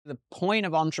The point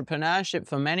of entrepreneurship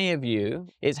for many of you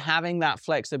is having that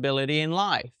flexibility in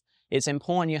life. It's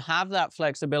important you have that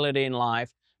flexibility in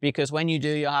life because when you do,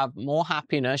 you'll have more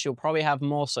happiness. You'll probably have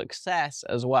more success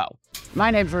as well.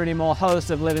 My name's Rudy Moore, host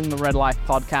of Living the Red Life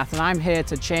podcast, and I'm here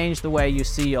to change the way you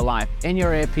see your life in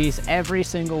your earpiece every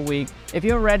single week. If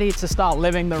you're ready to start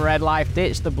living the red life,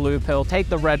 ditch the blue pill, take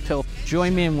the red pill,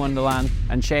 join me in Wonderland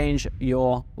and change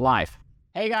your life.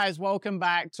 Hey guys, welcome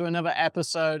back to another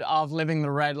episode of Living the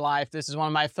Red Life. This is one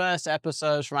of my first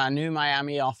episodes from our new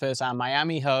Miami office, our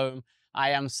Miami home. I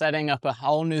am setting up a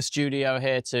whole new studio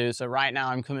here too. So right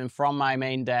now I'm coming from my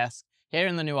main desk here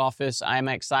in the new office. I'm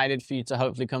excited for you to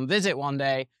hopefully come visit one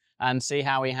day and see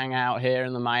how we hang out here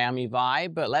in the Miami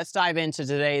vibe. But let's dive into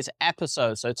today's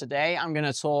episode. So today I'm going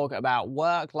to talk about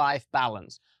work-life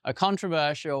balance, a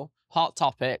controversial, hot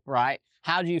topic, right?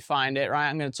 How do you find it, right?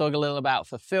 I'm going to talk a little about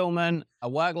fulfillment, a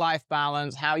work-life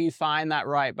balance, how you find that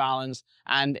right balance,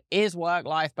 and is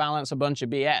work-life balance a bunch of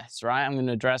BS, right? I'm going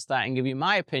to address that and give you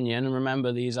my opinion. And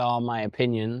remember, these are my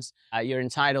opinions. You're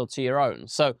entitled to your own.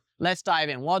 So let's dive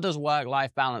in. What does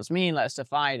work-life balance mean? Let's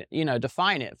define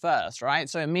it first, right?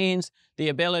 So it means the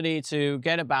ability to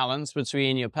get a balance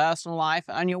between your personal life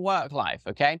and your work life,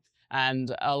 okay?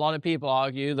 And a lot of people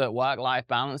argue that work-life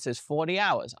balance is 40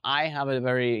 hours. I have a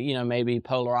very, maybe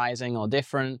polarizing or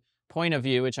different point of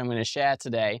view, which I'm going to share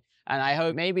today. And I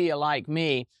hope maybe you're like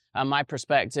me, and my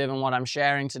perspective and what I'm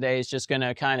sharing today is just going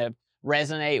to kind of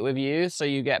resonate with you so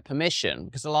you get permission.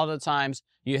 Because a lot of times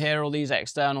you hear all these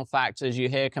external factors, you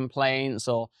hear complaints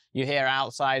or you hear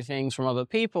outside things from other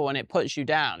people, and it puts you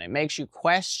down. It makes you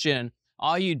question,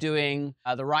 are you doing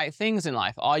the right things in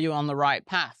life? Are you on the right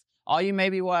path? Are you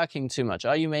maybe working too much?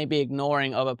 Are you maybe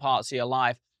ignoring other parts of your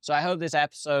life? So I hope this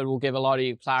episode will give a lot of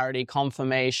you clarity,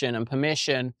 confirmation, and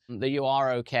permission that you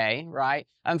are okay, right?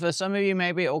 And for some of you,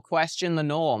 maybe it will question the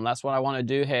norm. That's what I want to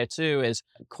do here too, is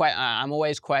I'm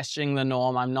always questioning the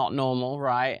norm. I'm not normal,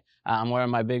 right? I'm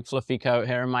wearing my big fluffy coat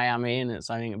here in Miami, and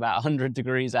it's, I think, about 100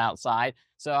 degrees outside.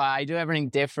 So I do everything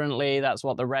differently. That's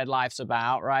what the red life's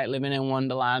about, right? Living in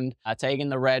Wonderland, taking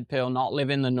the red pill, not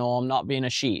living the norm, not being a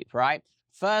sheep, right?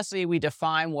 Firstly, we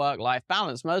define work-life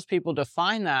balance. Most people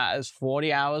define that as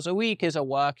 40 hours a week is a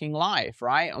working life,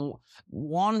 right? And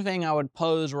one thing I would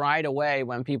pose right away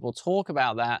when people talk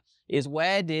about that is,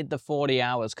 where did the 40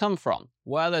 hours come from?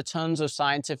 Were there tons of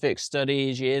scientific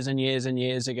studies years and years and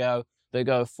years ago that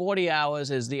go 40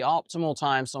 hours is the optimal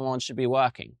time someone should be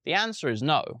working? The answer is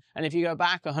no. And if you go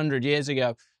back 100 years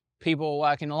ago, people were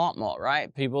working a lot more,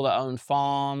 right? People that owned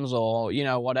farms or,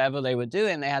 whatever they were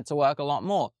doing, they had to work a lot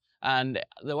more. And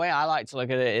the way I like to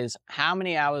look at it is, how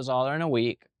many hours are there in a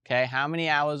week? Okay, how many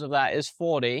hours of that is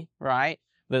 40, right?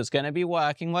 That's going to be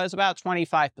working? Well, it's about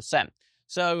 25%.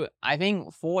 So I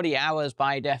think 40 hours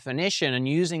by definition, and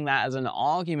using that as an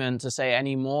argument to say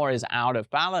any more is out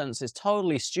of balance, is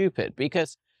totally stupid.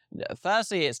 Because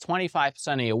firstly, it's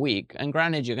 25% of your week. And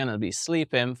granted, you're going to be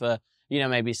sleeping for,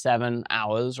 maybe 7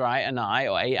 hours, right, a night,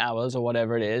 or 8 hours or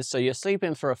whatever it is. So you're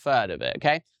sleeping for a third of it,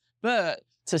 okay? But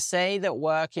to say that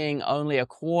working only a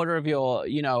quarter of your,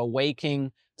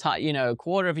 waking time,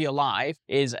 quarter of your life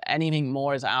is anything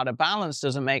more is out of balance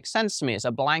doesn't make sense to me. It's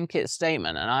a blanket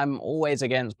statement. And I'm always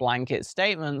against blanket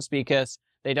statements because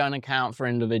they don't account for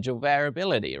individual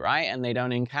variability, right? And they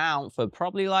don't account for,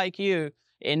 probably like you,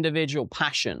 individual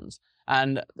passions.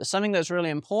 And something that's really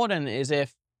important is,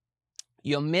 if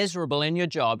you're miserable in your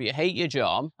job, you hate your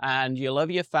job, and you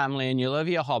love your family and you love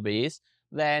your hobbies,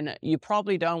 then you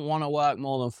probably don't want to work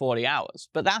more than 40 hours.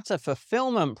 But that's a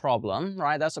fulfillment problem,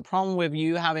 right? That's a problem with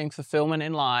you having fulfillment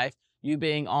in life, you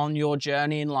being on your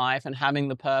journey in life and having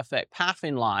the perfect path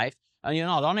in life, and you're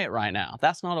not on it right now.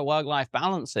 That's not a work-life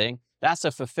balancing. That's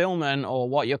a fulfillment, or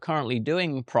what you're currently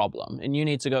doing, problem. And you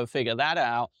need to go figure that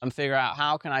out and figure out,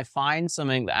 how can I find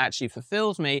something that actually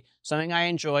fulfills me, something I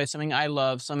enjoy, something I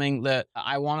love, something that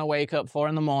I want to wake up for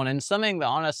in the morning, something that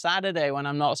on a Saturday when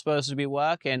I'm not supposed to be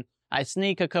working, I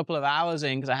sneak a couple of hours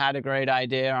in because I had a great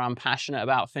idea or I'm passionate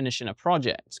about finishing a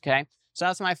project, okay? So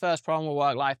that's my first problem with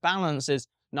work-life balance, is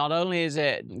not only is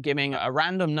it giving a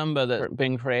random number that's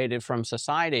been created from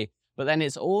society, but then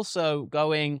it's also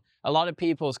going, a lot of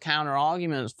people's counter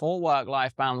arguments for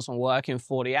work-life balance and working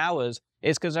 40 hours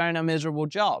is because they're in a miserable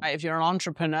job. If you're an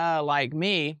entrepreneur like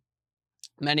me,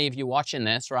 many of you watching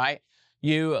this, right?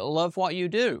 You love what you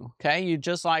do, okay? You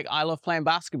just like, I love playing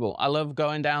basketball. I love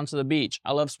going down to the beach.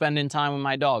 I love spending time with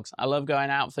my dogs. I love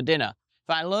going out for dinner.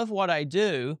 If I love what I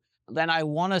do, then I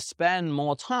want to spend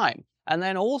more time. And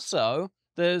then also,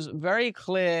 there's very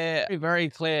clear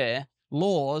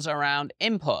laws around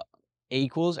input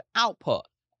equals output.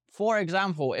 For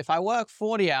example, if I work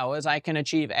 40 hours, I can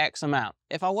achieve X amount.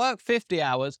 If I work 50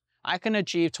 hours, I can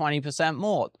achieve 20%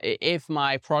 more if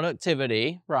my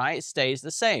productivity, right, stays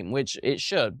the same, which it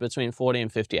should between 40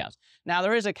 and 50 hours. Now,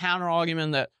 there is a counter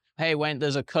argument that, hey, when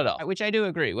there's a cutoff, which I do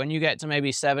agree. When you get to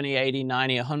maybe 70, 80,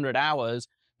 90, 100 hours,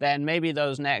 then maybe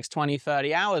those next 20,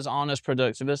 30 hours aren't as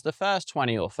productive as the first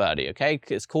 20 or 30, okay?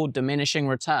 It's called diminishing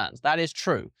returns. That is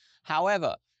true.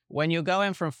 However, when you're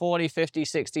going from 40, 50,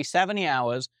 60, 70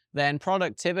 hours, then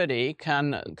productivity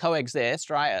can coexist,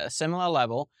 right, at a similar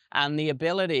level, and the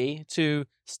ability to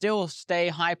still stay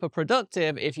hyper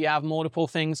productive if you have multiple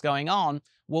things going on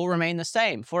will remain the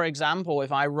same. For example,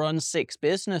 if I run 6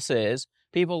 businesses,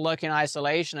 people look in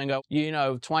isolation and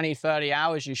go, 20, 30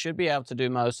 hours, you should be able to do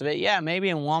most of it. Yeah, maybe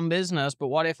in one business, but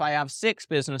what if I have 6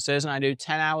 businesses and I do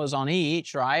 10 hours on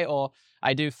each, right? Or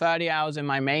I do 30 hours in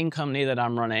my main company that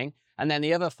I'm running, and then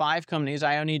the other 5 companies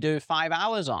I only do 5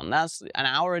 hours on. That's an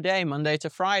hour a day, Monday to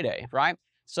Friday, right?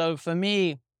 So for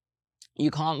me, you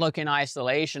can't look in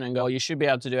isolation and go, you should be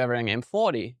able to do everything in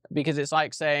 40, because it's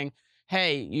like saying,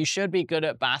 hey, you should be good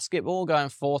at basketball going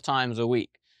 4 times a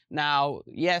week. Now,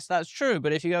 yes, that's true,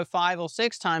 but if you go 5 or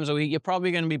 6 times a week, you're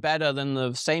probably going to be better than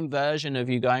the same version of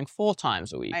you going 4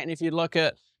 times a week. And if you look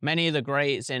at many of the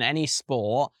greats in any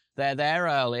sport, they're there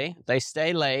early, they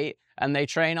stay late, and they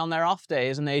train on their off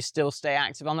days, and they still stay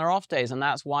active on their off days. And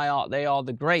that's why they are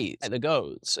the greats, the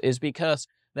GOATs, is because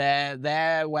they're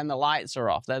there when the lights are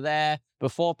off. They're there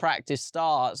before practice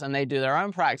starts, and they do their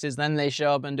own practice. Then they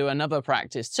show up and do another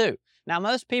practice too. Now,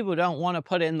 most people don't want to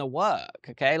put in the work,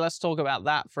 okay? Let's talk about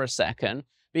that for a second,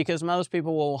 because most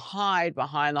people will hide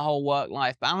behind the whole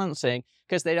work-life balancing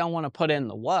because they don't want to put in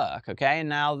the work, okay? And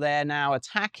now they're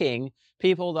attacking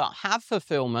people that have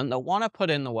fulfillment, that want to put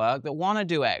in the work, that want to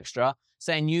do extra,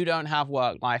 saying you don't have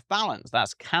work-life balance.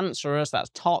 That's cancerous,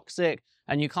 that's toxic,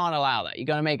 and you can't allow that. You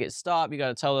got to make it stop. You got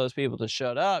to tell those people to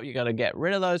shut up. You got to get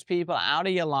rid of those people out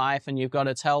of your life, and you've got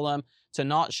to tell them to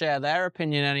not share their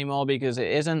opinion anymore because it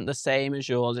isn't the same as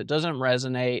yours. It doesn't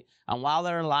resonate. And while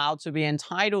they're allowed to be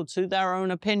entitled to their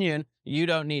own opinion, you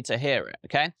don't need to hear it,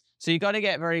 okay? So you got to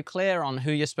get very clear on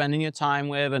who you're spending your time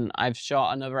with, and I've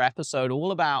shot another episode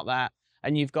all about that.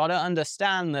 And you've got to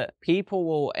understand that people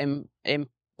will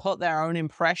put their own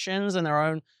impressions and their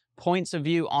own points of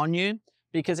view on you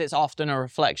because it's often a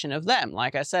reflection of them.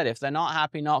 Like I said, if they're not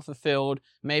happy, not fulfilled,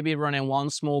 maybe running one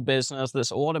small business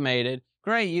that's automated,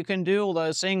 great, you can do all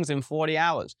those things in 40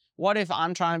 hours. What if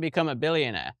I'm trying to become a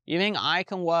billionaire? You think I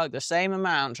can work the same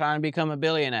amount trying to become a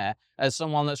billionaire as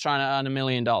someone that's trying to earn $1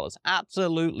 million?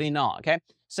 Absolutely not, okay?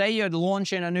 Say you're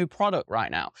launching a new product right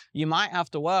now. You might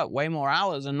have to work way more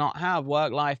hours and not have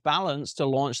work-life balance to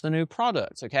launch the new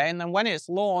product, okay? And then when it's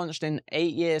launched in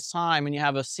 8 years' time and you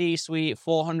have a C-suite,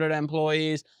 400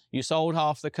 employees, you sold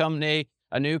half the company,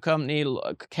 a new company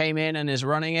came in and is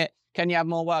running it, can you have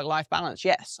more work-life balance?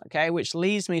 Yes, okay? Which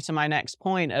leads me to my next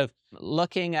point of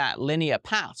looking at linear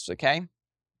paths, okay?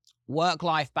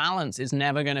 Work-life balance is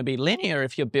never going to be linear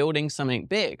if you're building something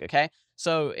big, okay?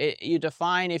 So you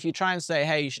define, if you try and say,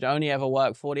 hey, you should only ever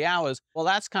work 40 hours, well,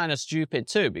 that's kind of stupid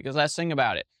too, because let's think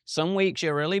about it. Some weeks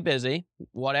you're really busy,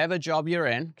 whatever job you're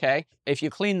in, okay? If you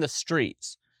clean the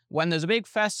streets, when there's a big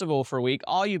festival for a week,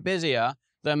 are you busier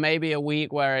than maybe a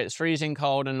week where it's freezing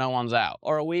cold and no one's out?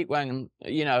 Or a week when,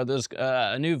 there's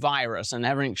a new virus and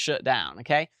everything's shut down,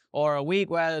 okay? Or a week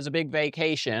where there's a big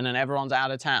vacation and everyone's out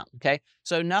of town, okay?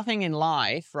 So nothing in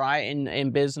life, right,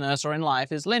 in business or in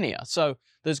life is linear. So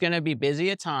there's going to be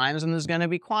busier times and there's going to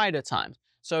be quieter times.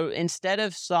 So instead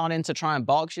of starting to try and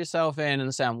box yourself in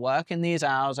and say, I'm working these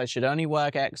hours, I should only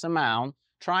work X amount,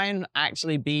 try and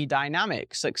actually be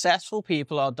dynamic. Successful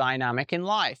people are dynamic in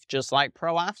life, just like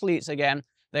pro athletes again.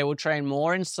 They will train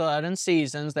more in certain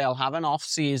seasons. They'll have an off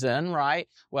season, right,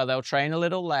 where they'll train a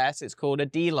little less. It's called a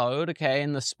deload, okay,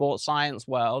 in the sports science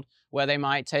world, where they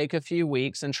might take a few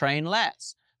weeks and train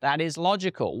less. That is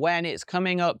logical. When it's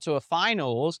coming up to a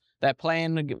finals, they're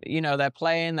playing,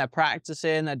 they're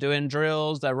practicing, they're doing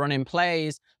drills, they're running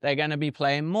plays, they're going to be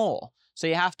playing more. So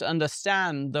you have to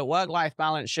understand that work-life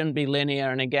balance shouldn't be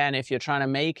linear. And again, if you're trying to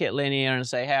make it linear and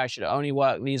say, hey, I should only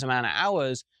work these amount of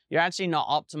hours, you're actually not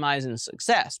optimizing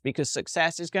success, because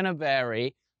success is going to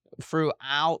vary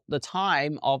throughout the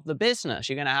time of the business.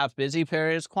 You're going to have busy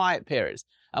periods, quiet periods.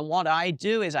 And what I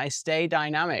do is I stay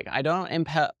dynamic. I don't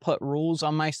put rules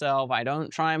on myself. I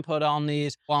don't try and put on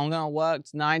these, well, I'm going to work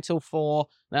 9 till 4,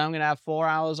 then I'm going to have 4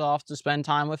 hours off to spend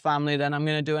time with family, then I'm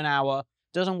going to do an hour.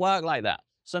 It doesn't work like that.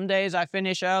 Some days I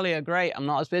finish earlier, great, I'm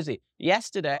not as busy.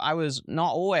 Yesterday, I was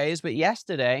not always, but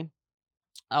yesterday,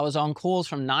 I was on calls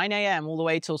from 9 a.m. all the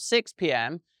way till 6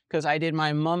 p.m. because I did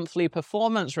my monthly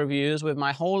performance reviews with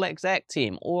my whole exec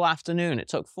team all afternoon. It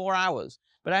took 4 hours,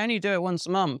 but I only do it once a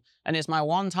month, and it's my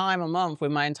one time a month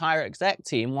with my entire exec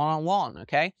team one-on-one,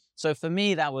 okay? So for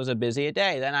me, that was a busier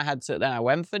day. Then I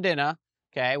went for dinner,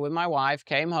 okay, with my wife,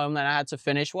 came home, then I had to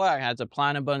finish work. I had to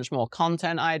plan a bunch more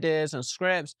content ideas and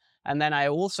scripts, and then I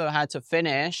also had to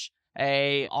finish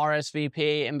a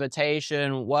RSVP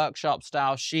invitation, workshop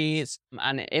style sheets,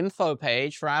 and info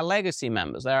page for our legacy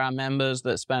members. There are members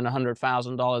that spend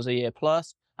 $100,000 a year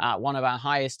plus at one of our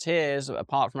highest tiers,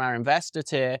 apart from our investor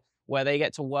tier, where they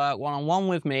get to work one-on-one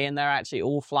with me, and they're actually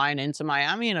all flying into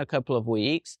Miami in a couple of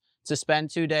weeks to spend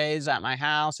 2 days at my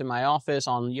house, in my office,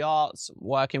 on yachts,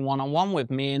 working one-on-one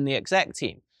with me and the exec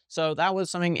team. So that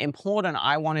was something important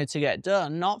I wanted to get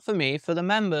done, not for me, for the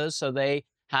members, so they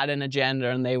had an agenda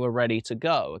and they were ready to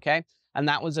go, okay? And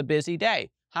that was a busy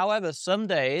day. However, some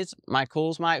days my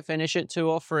calls might finish at 2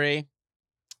 or 3.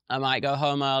 I might go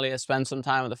home earlier, spend some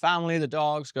time with the family, the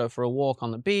dogs, go for a walk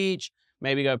on the beach,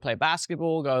 maybe go play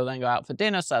basketball, then go out for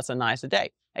dinner, so that's a nicer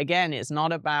day. Again, it's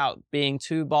not about being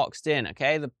too boxed in,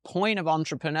 okay? The point of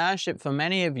entrepreneurship for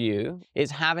many of you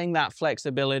is having that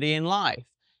flexibility in life.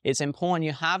 It's important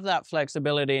you have that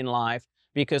flexibility in life,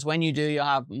 because when you do, you'll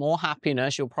have more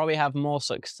happiness, you'll probably have more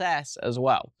success as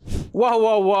well.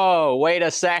 Whoa, wait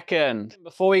a second.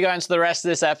 Before we go into the rest of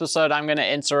this episode, I'm gonna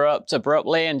interrupt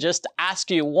abruptly and just ask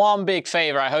you one big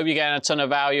favor. I hope you're getting a ton of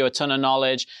value, a ton of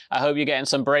knowledge. I hope you're getting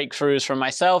some breakthroughs from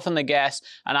myself and the guests,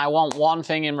 and I want one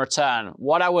thing in return.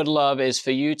 What I would love is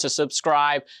for you to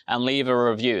subscribe and leave a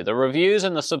review. The reviews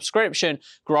and the subscription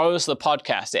grows the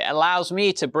podcast. It allows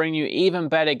me to bring you even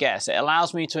better guests. It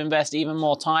allows me to invest even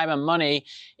more time and money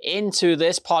into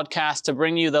this podcast to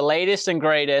bring you the latest and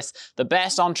greatest, the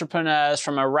best entrepreneurs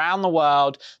from around the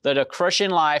world that are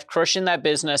crushing life, crushing their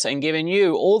business, and giving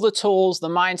you all the tools, the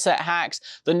mindset hacks,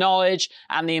 the knowledge,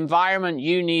 and the environment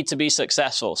you need to be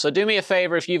successful. So do me a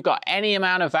favor, if you've got any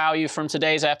amount of value from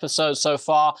today's episode so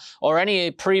far, or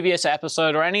any previous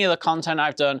episode, or any of the content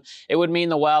I've done, it would mean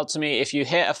the world to me if you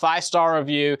hit a 5-star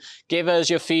review, give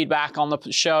us your feedback on the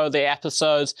show, the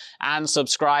episodes, and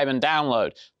subscribe and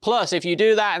download. Plus, if you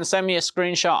do that and send me a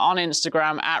screenshot on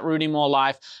Instagram at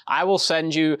RudyMooreLife, I will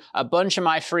send you a bunch of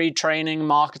my free training,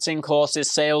 marketing courses,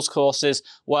 sales courses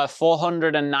worth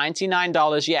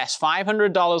 $499. Yes,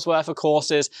 $500 worth of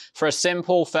courses for a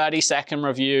simple 30-second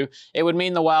review. It would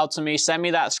mean the world to me. Send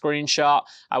me that screenshot.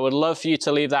 I would love for you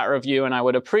to leave that review, and I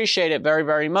would appreciate it very,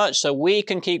 very much, so we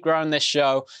can keep growing this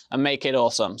show and make it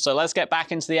awesome. So let's get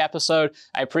back into the episode.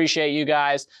 I appreciate you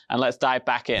guys, and let's dive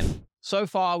back in. So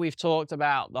far, we've talked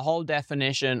about the whole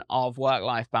definition of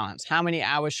work-life balance. How many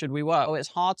hours should we work? Well, it's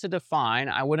hard to define.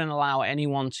 I wouldn't allow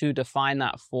anyone to define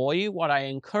that for you. What I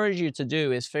encourage you to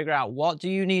do is figure out, what do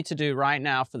you need to do right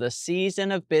now for the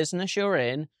season of business you're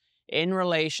in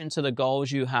relation to the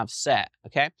goals you have set,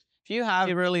 okay? If you have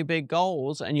really big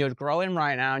goals and you're growing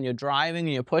right now and you're driving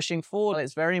and you're pushing forward,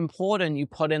 it's very important you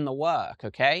put in the work,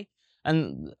 okay?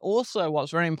 And also,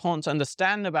 what's very important to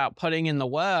understand about putting in the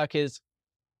work is,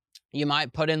 you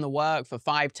might put in the work for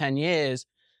 5-10 years,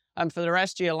 and for the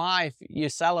rest of your life, you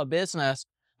sell a business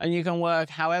and you can work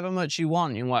however much you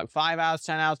want. You can work 5 hours,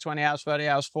 10 hours, 20 hours, 30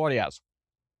 hours, 40 hours.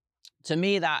 To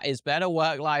me, that is better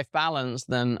work-life balance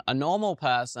than a normal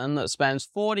person that spends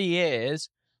 40 years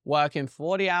working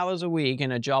 40 hours a week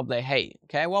in a job they hate.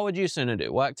 Okay, what would you sooner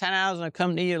do? Work 10 hours in a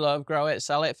company you love, grow it,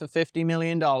 sell it for $50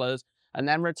 million, and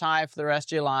then retire for the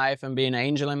rest of your life and be an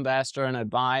angel investor, an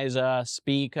advisor,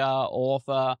 speaker,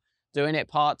 author, doing it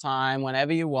part-time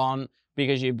whenever you want,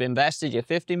 because you've invested your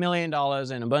 $50 million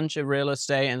in a bunch of real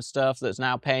estate and stuff that's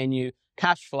now paying you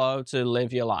cash flow to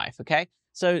live your life, okay?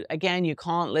 So again, you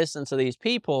can't listen to these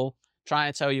people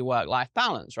trying to tell you work-life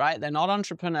balance, right? They're not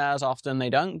entrepreneurs often. They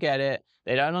don't get it.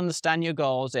 They don't understand your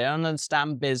goals. They don't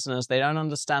understand business. They don't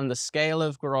understand the scale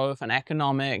of growth and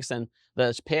economics, and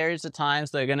there's periods of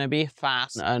times they're going to be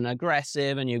fast and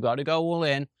aggressive and you've got to go all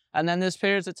in. And then there's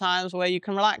periods of times where you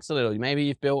can relax a little. Maybe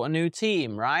you've built a new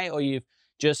team, right? Or you've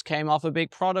just came off a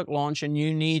big product launch and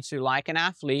you need to, like an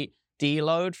athlete,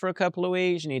 deload for a couple of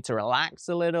weeks. You need to relax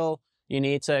a little. You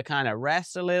need to kind of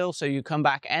rest a little so you come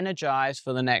back energized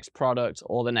for the next product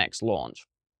or the next launch.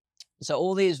 So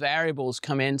all these variables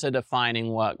come into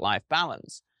defining work-life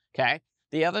balance, okay?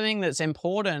 The other thing that's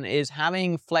important is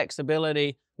having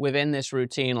flexibility within this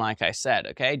routine, like I said,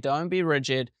 okay? Don't be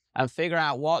rigid, and figure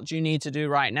out what you need to do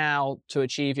right now to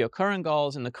achieve your current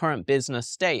goals in the current business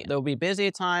state. There'll be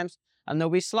busier times and there'll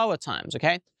be slower times,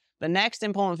 okay? The next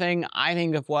important thing I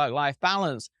think of work-life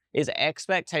balance is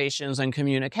expectations and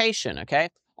communication, okay?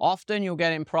 Often you'll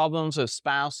get in problems with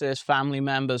spouses, family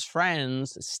members,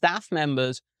 friends, staff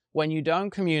members, when you don't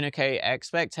communicate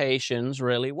expectations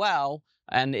really well.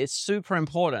 And it's super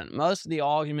important. Most of the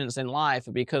arguments in life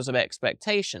are because of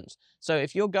expectations. So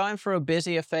if you're going through a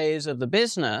busier phase of the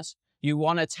business, you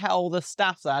want to tell the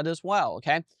staff that as well,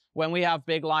 okay? When we have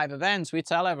big live events, we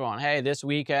tell everyone, hey, this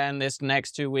weekend, this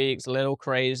next 2 weeks, a little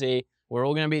crazy. We're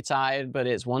all going to be tired, but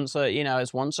it's once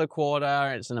a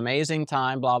quarter. It's an amazing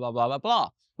time, blah, blah, blah, blah, blah.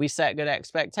 We set good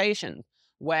expectations.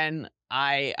 When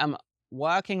I am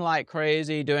working like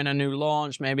crazy, doing a new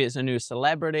launch, maybe it's a new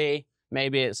celebrity,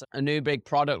 maybe it's a new big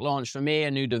product launch for me,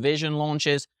 a new division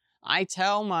launches, I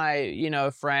tell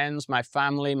my, friends, my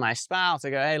family, my spouse,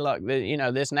 I go, hey, look,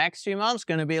 this next few months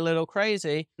going to be a little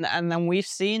crazy. And then we've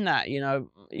seen that,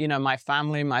 my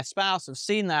family, my spouse have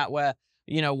seen that where,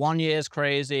 1 year's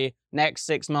crazy, next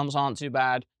 6 months aren't too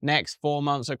bad, next 4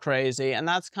 months are crazy. And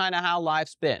that's kind of how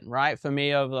life's been, right? For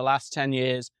me over the last 10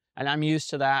 years. And I'm used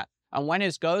to that. And when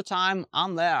it's go time,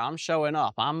 I'm there. I'm showing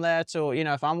up. I'm there till,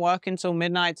 if I'm working till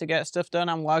midnight to get stuff done,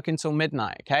 I'm working till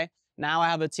midnight, okay? Now I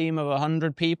have a team of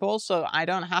 100 people, so I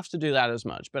don't have to do that as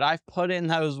much. But I've put in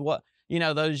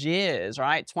those years,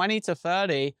 right? 20 to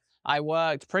 30, I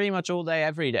worked pretty much all day,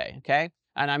 every day, okay?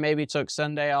 And I maybe took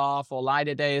Sunday off or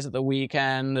lighter days at the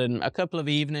weekend and a couple of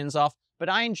evenings off. But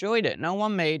I enjoyed it. No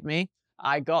one made me.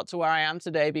 I got to where I am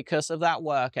today because of that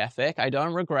work ethic. I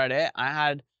don't regret it. I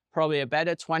had probably a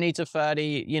better 20 to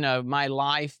 30, my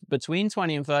life between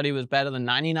 20 and 30 was better than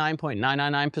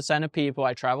 99.999% of people.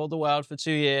 I traveled the world for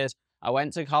 2 years. I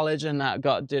went to college and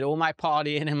did all my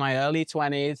partying in my early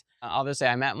 20s. Obviously,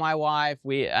 I met my wife.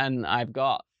 And I've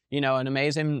got, an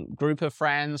amazing group of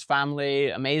friends, family,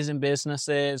 amazing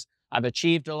businesses. I've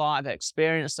achieved a lot. I've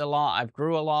experienced a lot. I've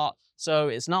grew a lot. So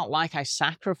it's not like I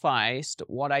sacrificed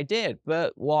what I did.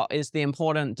 But what is the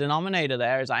important denominator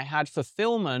there is I had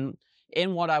fulfillment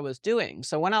in what I was doing.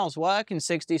 So when I was working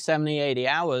 60, 70, 80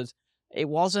 hours, it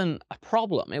wasn't a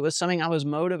problem. It was something I was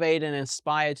motivated and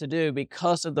inspired to do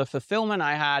because of the fulfillment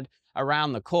I had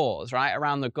around the cause, right?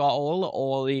 Around the goal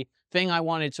or the thing I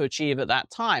wanted to achieve at that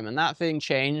time. And that thing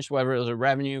changed, whether it was a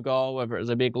revenue goal, whether it was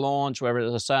a big launch, whether it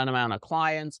was a certain amount of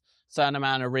clients, certain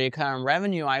amount of recurring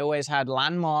revenue. I always had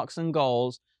landmarks and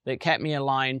goals that kept me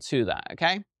aligned to that,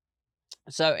 okay?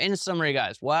 So in summary,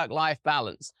 guys, work-life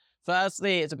balance.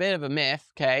 Firstly, it's a bit of a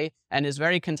myth, okay? And it's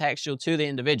very contextual to the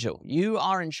individual. You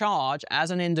are in charge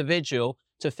as an individual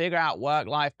to figure out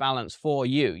work-life balance for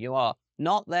you. You are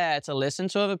not there to listen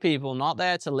to other people, not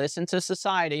there to listen to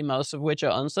society, most of which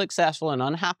are unsuccessful and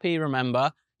unhappy,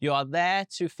 remember. You are there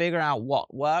to figure out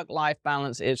what work-life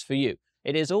balance is for you.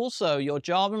 It is also your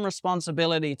job and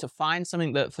responsibility to find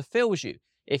something that fulfills you.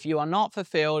 If you are not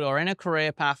fulfilled or in a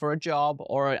career path or a job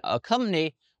or a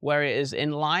company where it is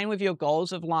in line with your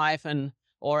goals of life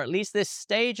or at least this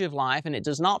stage of life, and it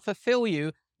does not fulfill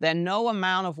you, then no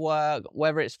amount of work,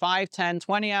 whether it's 5, 10,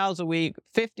 20 hours a week,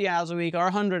 50 hours a week, or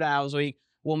 100 hours a week,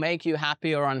 will make you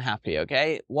happy or unhappy,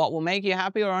 okay? What will make you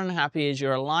happy or unhappy is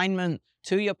your alignment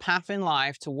to your path in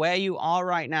life, to where you are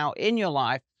right now in your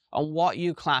life, and what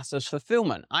you class as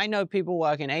fulfillment. I know people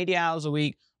working 80 hours a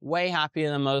week, way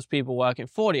happier than most people working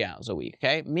 40 hours a week,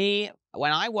 okay? Me,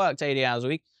 when I worked 80 hours a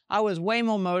week, I was way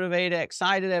more motivated,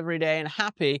 excited every day, and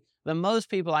happy than most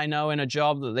people I know in a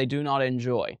job that they do not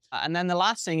enjoy. And then the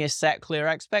last thing is set clear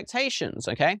expectations,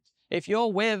 okay? If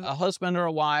you're with a husband or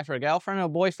a wife or a girlfriend or a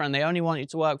boyfriend, they only want you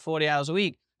to work 40 hours a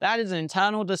week, that is an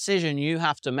internal decision you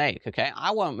have to make, okay?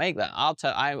 I won't make that.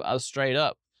 I was straight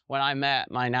up. When I met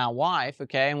my now wife,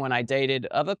 okay, and when I dated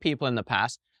other people in the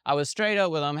past, I was straight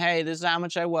up with them. Hey, this is how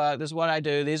much I work. This is what I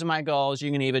do. These are my goals.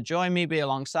 You can either join me, be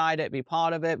alongside it, be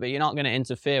part of it, but you're not going to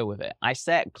interfere with it. I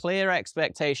set clear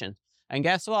expectations. And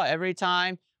guess what? Every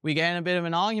time we get in a bit of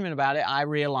an argument about it, I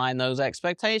realign those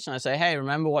expectations. I say, hey,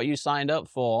 remember what you signed up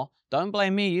for. Don't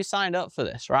blame me. You signed up for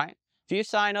this, right? If you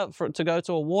sign up to go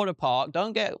to a water park,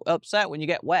 don't get upset when you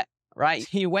get wet, right?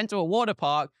 You went to a water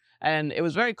park and it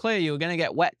was very clear you were going to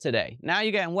get wet today. Now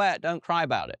you're getting wet. Don't cry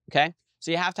about it, okay? So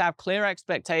you have to have clear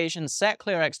expectations, set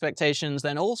clear expectations.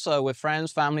 Then also with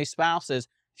friends, family, spouses,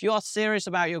 if you are serious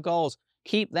about your goals,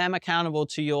 keep them accountable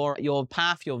to your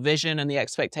path, your vision, and the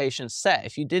expectations set.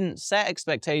 If you didn't set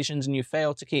expectations and you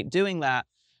fail to keep doing that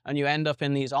and you end up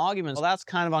in these arguments, well, that's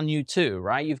kind of on you too,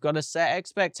 right? You've got to set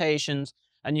expectations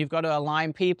and you've got to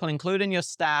align people, including your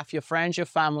staff, your friends, your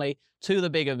family, to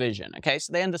the bigger vision, okay?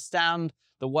 So they understand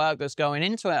the work that's going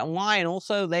into it and why. And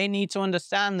also they need to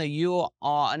understand that you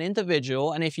are an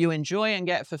individual. And if you enjoy and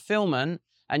get fulfillment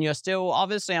and you're still,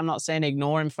 obviously, I'm not saying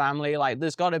ignoring family, like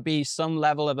there's got to be some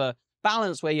level of a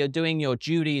balance where you're doing your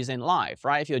duties in life,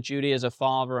 right? If your duty as a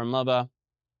father, a mother,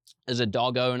 as a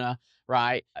dog owner,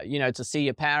 right? You know, to see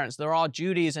your parents. There are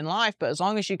duties in life, but as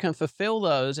long as you can fulfill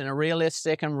those in a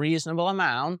realistic and reasonable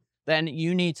amount, then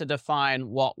you need to define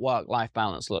what work-life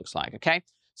balance looks like, okay?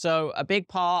 So a big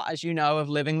part, as you know, of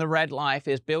living the red life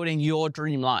is building your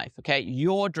dream life, okay?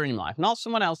 Your dream life, not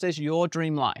someone else's, your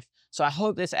dream life. So I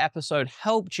hope this episode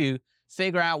helped you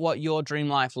figure out what your dream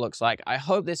life looks like. I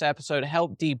hope this episode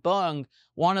helped debunk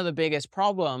one of the biggest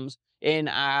problems in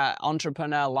our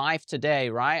entrepreneur life today,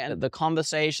 right? And the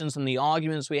conversations and the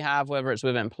arguments we have, whether it's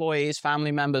with employees,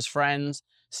 family members, friends,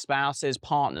 spouses,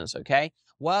 partners, okay?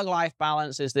 Work-life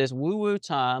balance is this woo-woo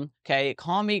term, okay? It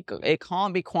can't be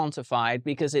quantified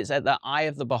because it's at the eye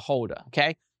of the beholder,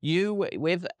 okay? You,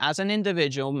 as an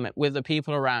individual, with the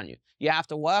people around you, you have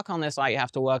to work on this like you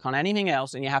have to work on anything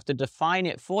else, and you have to define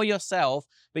it for yourself,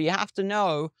 but you have to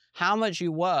know how much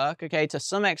you work, okay, to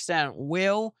some extent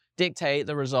will dictate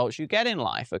the results you get in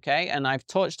life, okay? And I've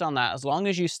touched on that. As long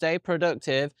as you stay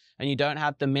productive and you don't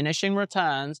have diminishing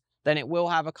returns, then it will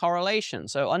have a correlation.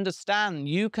 So understand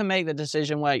you can make the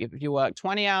decision where if you work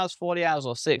 20 hours, 40 hours,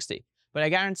 or 60. But I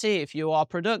guarantee if you are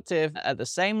productive at the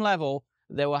same level,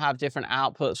 they will have different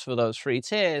outputs for those 3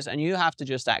 tiers, and you have to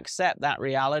just accept that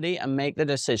reality and make the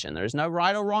decision. There is no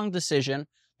right or wrong decision.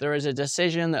 There is a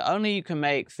decision that only you can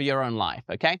make for your own life,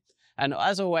 okay? And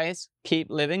as always, keep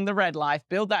living the red life,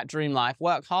 build that dream life,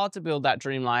 work hard to build that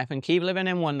dream life, and keep living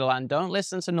in Wonderland. Don't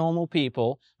listen to normal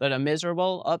people that are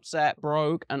miserable, upset,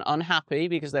 broke, and unhappy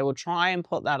because they will try and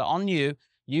put that on you.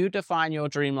 You define your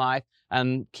dream life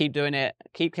and keep doing it,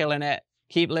 keep killing it,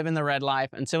 keep living the red life.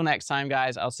 Until next time,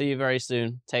 guys, I'll see you very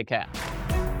soon. Take care.